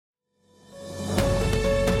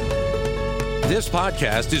This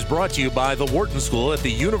podcast is brought to you by the Wharton School at the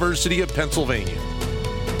University of Pennsylvania.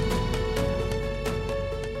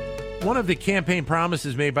 One of the campaign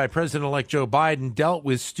promises made by President-elect Joe Biden dealt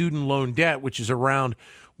with student loan debt, which is around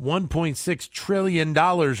 $1.6 trillion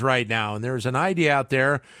right now. And there's an idea out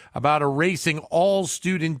there about erasing all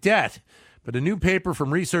student debt. But a new paper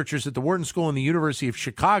from researchers at the Wharton School and the University of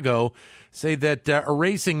Chicago say that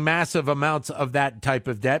erasing massive amounts of that type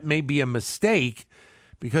of debt may be a mistake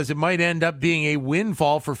because it might end up being a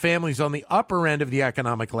windfall for families on the upper end of the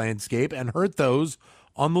economic landscape and hurt those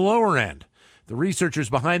on the lower end. The researchers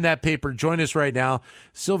behind that paper join us right now.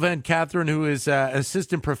 Sylvain Catherine, who is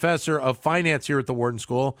assistant professor of finance here at the Wharton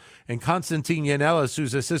School, and Konstantin Yannelis,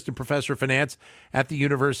 who's assistant professor of finance at the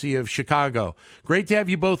University of Chicago. Great to have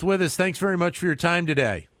you both with us. Thanks very much for your time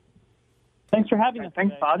today. Thanks for having us.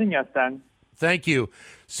 Thanks for having us, Dan. Thank you.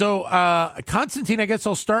 So, Konstantin, I guess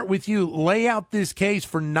I'll start with you. Lay out this case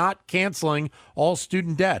for not canceling all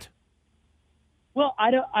student debt. Well,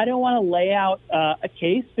 I don't want to lay out a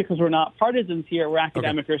case because we're not partisans here. We're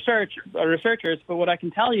academic researchers. But what I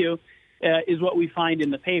can tell you is what we find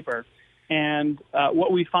in the paper. And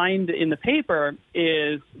what we find in the paper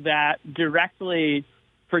is that directly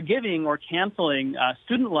forgiving or canceling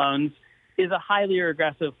student loans is a highly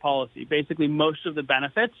regressive policy. Basically, most of the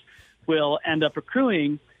benefits will end up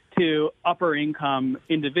accruing to upper income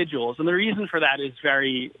individuals. And the reason for that is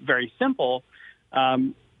very, very simple.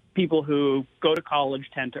 People who go to college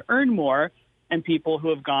tend to earn more, and people who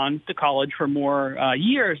have gone to college for more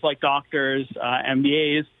years, like doctors,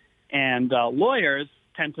 MBAs, and lawyers,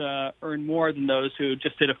 tend to earn more than those who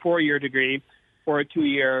just did a 4-year degree or a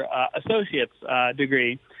 2-year associate's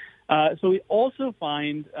degree. So we also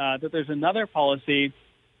find that there's another policy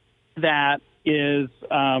that is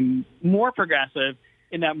more progressive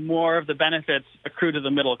in that more of the benefits accrue to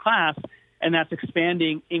the middle class, and that's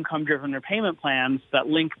expanding income-driven repayment plans that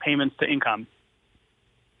link payments to income.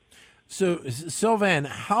 So, Sylvain,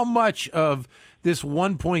 how much of this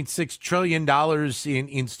 $1.6 trillion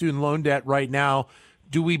in student loan debt right now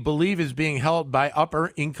do we believe is being held by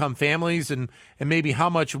upper-income families, and maybe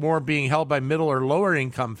how much more being held by middle or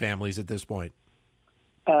lower-income families at this point?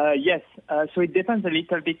 Yes. So it depends a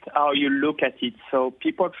little bit how you look at it. So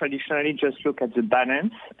people traditionally just look at the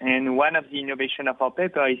balance. And one of the innovation of our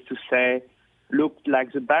paper is to say, look,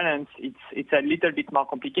 like the balance, it's a little bit more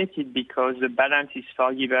complicated because the balance is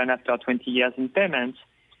forgiven after 20 years in payments.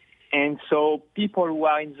 And so people who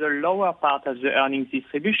are in the lower part of the earnings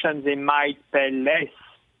distribution, they might pay less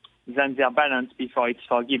than their balance before it's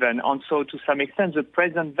forgiven. And so to some extent, the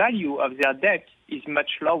present value of their debt is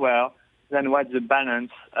much lower than what the balance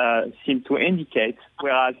seems to indicate,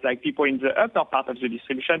 whereas like people in the upper part of the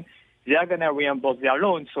distribution, they are going to reimburse their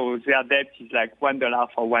loan, so their debt is like $1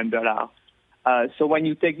 for $1. So when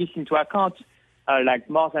you take this into account, like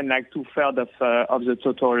more than like 2/3 of the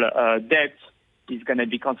total debt is going to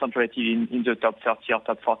be concentrated in the top 30 or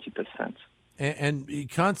top 40%. And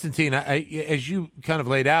Konstantin, as you kind of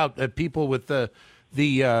laid out, people with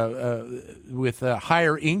with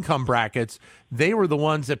higher income brackets, they were the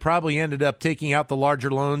ones that probably ended up taking out the larger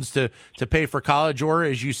loans to pay for college, or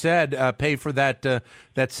as you said, pay for that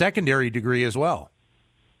secondary degree as well.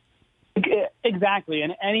 Exactly,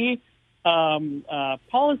 and any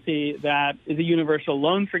policy that is a universal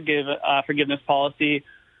loan forgiveness policy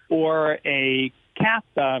or a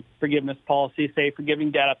capped forgiveness policy, say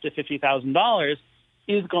forgiving debt up to $50,000,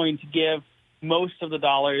 is going to give most of the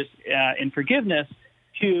dollars in forgiveness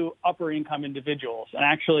to upper income individuals. And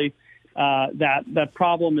actually, that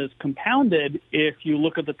problem is compounded if you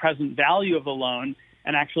look at the present value of the loan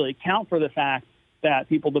and actually account for the fact that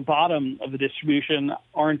people at the bottom of the distribution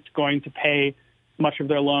aren't going to pay much of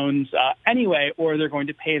their loans anyway, or they're going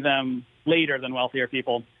to pay them later than wealthier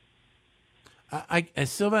people.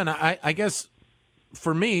 Sylvain, I guess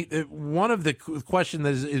for me, one of the questions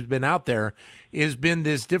that has been out there has been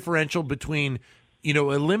this differential between,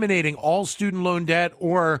 eliminating all student loan debt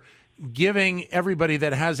or giving everybody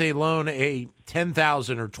that has a loan a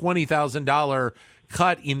 $10,000 or $20,000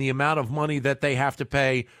 cut in the amount of money that they have to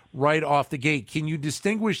pay right off the gate. Can you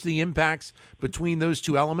distinguish the impacts between those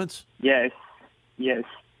two elements? Yes.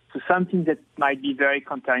 So something that might be very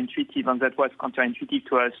counterintuitive, and that was counterintuitive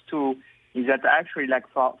to us too, is that actually, like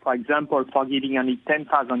for example, forgiving only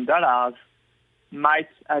 $10,000 might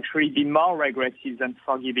actually be more regressive than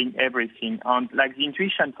forgiving everything. And like the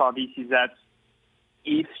intuition for this is that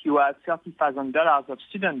if you have $30,000 of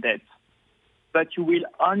student debt, but you will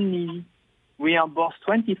only reimburse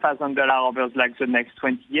 $20,000 over like the next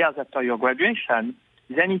 20 years after your graduation,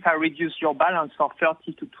 then if I reduce your balance for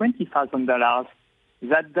 $30,000 to $20,000,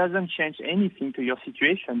 that doesn't change anything to your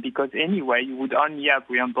situation because anyway, you would only have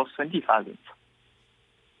reimbursed $20,000.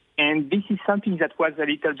 And this is something that was a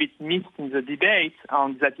little bit missed in the debate,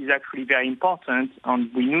 and that is actually very important.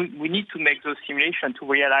 And we need to make those simulations to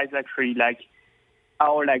realize actually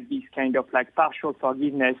how this kind of partial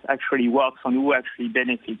forgiveness actually works and who actually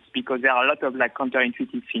benefits, because there are a lot of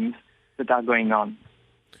counterintuitive things that are going on.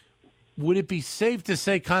 Would it be safe to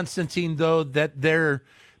say, Constantine, though, that there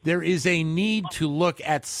is a need to look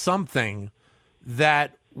at something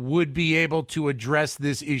that would be able to address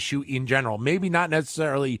this issue in general? Maybe not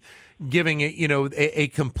necessarily giving it, a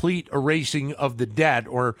complete erasing of the debt,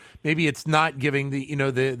 or maybe it's not giving the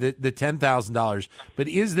 $10,000. But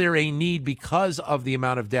is there a need because of the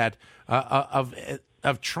amount of debt of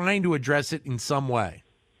trying to address it in some way?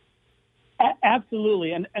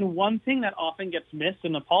 Absolutely. And one thing that often gets missed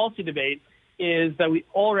in the policy debate is that we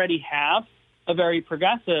already have a very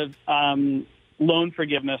progressive loan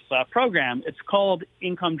forgiveness program. It's called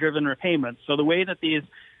income-driven repayments. So the way that these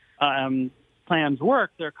plans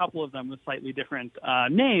work, there are a couple of them with slightly different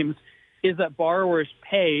names, is that borrowers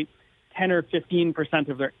pay 10 or 15%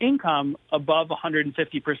 of their income above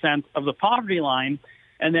 150% of the poverty line.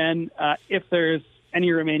 And then if there's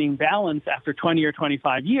any remaining balance after 20 or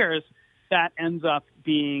 25 years, that ends up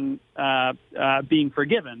being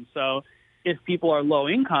forgiven. So if people are low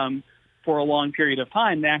income for a long period of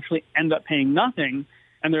time, they actually end up paying nothing,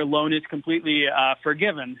 and their loan is completely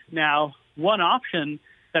forgiven. Now, one option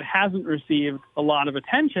that hasn't received a lot of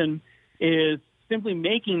attention is simply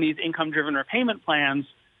making these income-driven repayment plans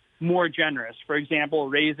more generous. For example,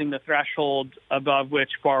 raising the threshold above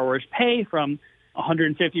which borrowers pay from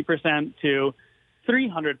 150% to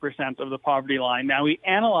 300% of the poverty line. Now, we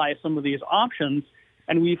analyze some of these options,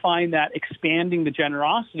 and we find that expanding the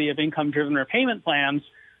generosity of income-driven repayment plans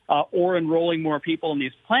or enrolling more people in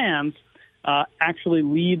these plans actually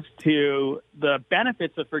leads to the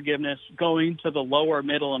benefits of forgiveness going to the lower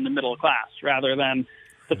middle and the middle class rather than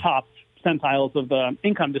the top centiles of the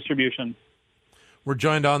income distribution. We're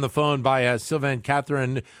joined on the phone by Sylvain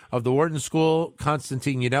Catherine of the Wharton School,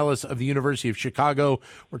 Constantine Younelis of the University of Chicago.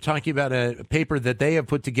 We're talking about a paper that they have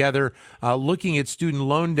put together looking at student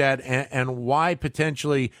loan debt and why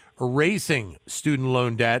potentially erasing student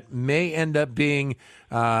loan debt may end up being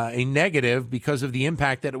a negative because of the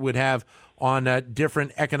impact that it would have on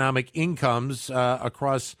different economic incomes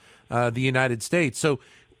across the United States. So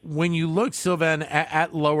when you look, Sylvain,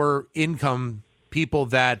 at lower income people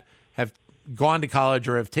that have gone to college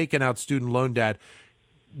or have taken out student loan debt,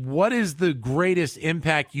 what is the greatest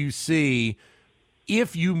impact you see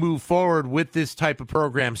if you move forward with this type of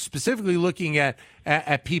program, specifically looking at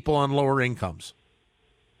people on lower incomes?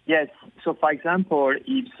 Yes. So, for example,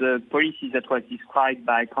 if the policy that was described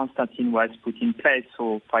by Constantine was put in place,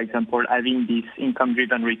 so, for example, having this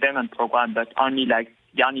income-driven repayment program, but only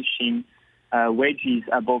garnishing wages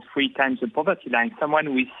above 3 times the poverty line, someone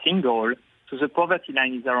who is single, so the poverty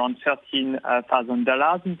line is around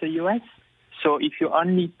 $13,000 in the U.S. So if you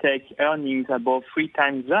only take earnings above 3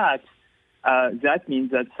 times that, that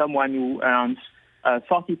means that someone who earns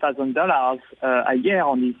 $40,000 a year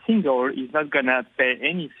on is single is not going to pay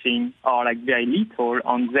anything or very little,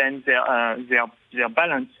 and then their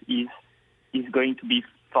balance is going to be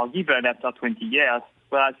forgiven after 20 years.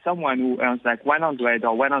 Whereas someone who earns $100,000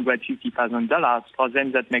 or $150,000, for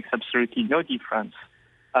them that makes absolutely no difference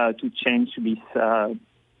to change this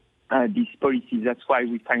policy. That's why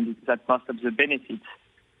we find that most of the benefits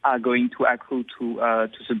are going to accrue to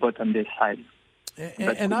the bottom side.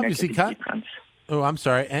 And obviously,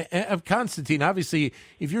 Constantine, obviously,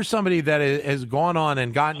 if you're somebody that has gone on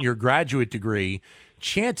and gotten your graduate degree,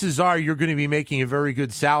 chances are you're going to be making a very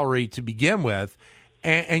good salary to begin with,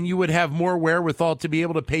 and you would have more wherewithal to be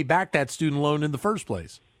able to pay back that student loan in the first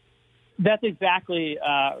place. That's exactly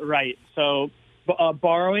right. So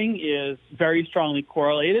borrowing is very strongly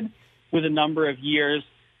correlated with the number of years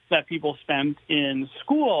that people spend in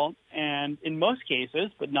school, and in most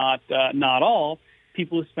cases, but not all,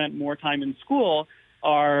 people who spent more time in school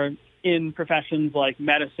are in professions like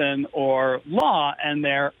medicine or law, and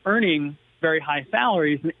they're earning very high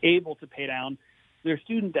salaries and able to pay down their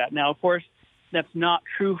student debt. Now, of course, that's not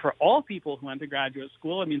true for all people who went to graduate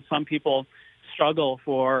school. I mean, some people struggle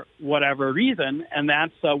for whatever reason, and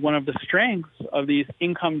that's one of the strengths of these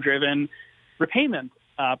income-driven repayment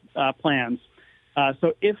plans.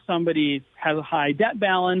 So if somebody has a high debt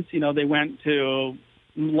balance, they went to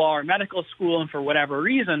law or medical school, and for whatever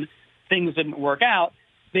reason, things didn't work out,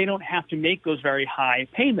 they don't have to make those very high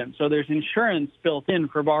payments. So there's insurance built in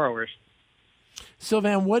for borrowers.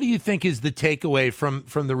 Sylvain, what do you think is the takeaway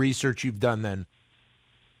from the research you've done then?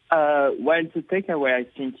 Well, the takeaway, I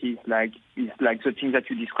think, is like the things that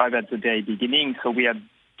you described at the very beginning. So we have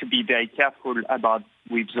to be very careful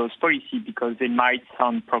with those policies because they might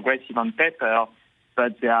sound progressive on paper,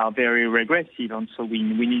 but they are very regressive. And so we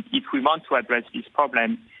need, if we want to address this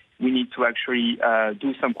problem, we need to actually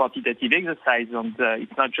do some quantitative exercise. And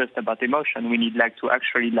it's not just about emotion. We need to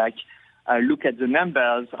actually look at the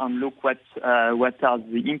numbers and look what are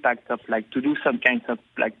the impacts of to do some kinds of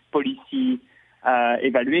policy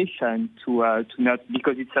evaluation to not,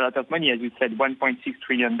 because it's a lot of money, as you said, $1.6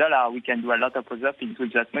 trillion. We can do a lot of other things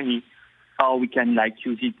with that money, or we can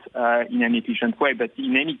use it in an efficient way. But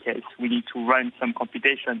in any case, we need to run some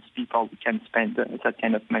computations before we can spend that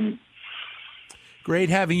kind of money. Great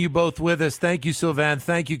having you both with us. Thank you, Sylvain.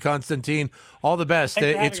 Thank you, Constantine. All the best.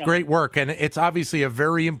 It's great work, and it's obviously a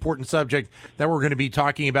very important subject that we're going to be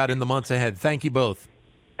talking about in the months ahead. Thank you both.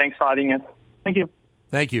 Thanks for having us. Thank you.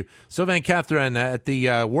 Thank you. Sylvain Catherine at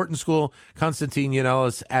the Wharton School, Constantine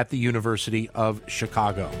Yannelis at the University of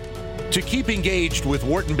Chicago. To keep engaged with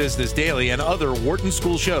Wharton Business Daily and other Wharton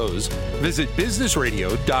School shows, visit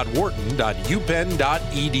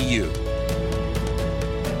businessradio.wharton.upenn.edu.